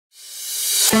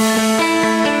Quit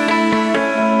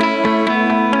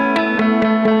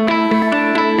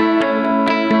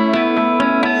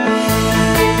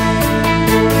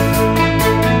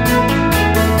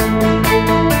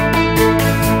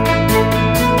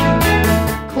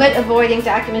avoiding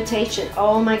documentation.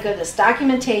 Oh my goodness,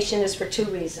 documentation is for two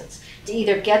reasons: to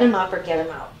either get them up or get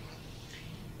them out.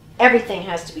 Everything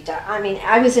has to be done. I mean,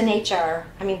 I was in HR.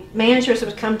 I mean, managers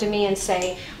would come to me and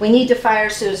say, "We need to fire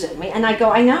Susan." And I go,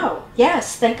 "I know.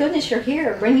 Yes, thank goodness you're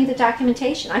here. Bring me the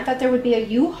documentation." I thought there would be a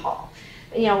U-Haul.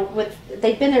 You know,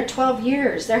 they've been there 12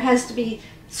 years. There has to be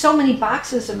so many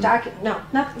boxes of documents. No,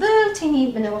 not little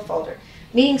teeny vanilla folder.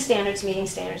 Meeting standards, meeting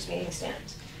standards, meeting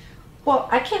standards. Well,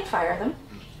 I can't fire them.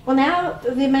 Well, now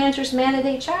the manager's mad at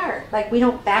HR. Like, we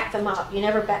don't back them up. You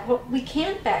never back. Well, we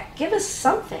can't back. Give us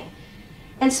something.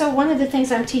 And so one of the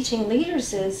things I'm teaching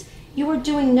leaders is you are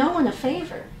doing no one a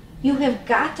favor. You have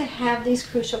got to have these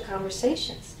crucial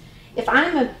conversations. If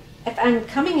I'm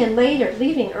coming in late or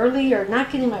leaving early or not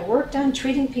getting my work done,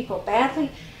 treating people badly,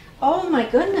 oh my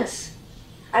goodness,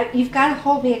 you've got to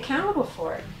hold me accountable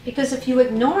for it. Because if you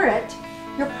ignore it,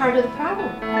 you're part of the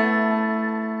problem.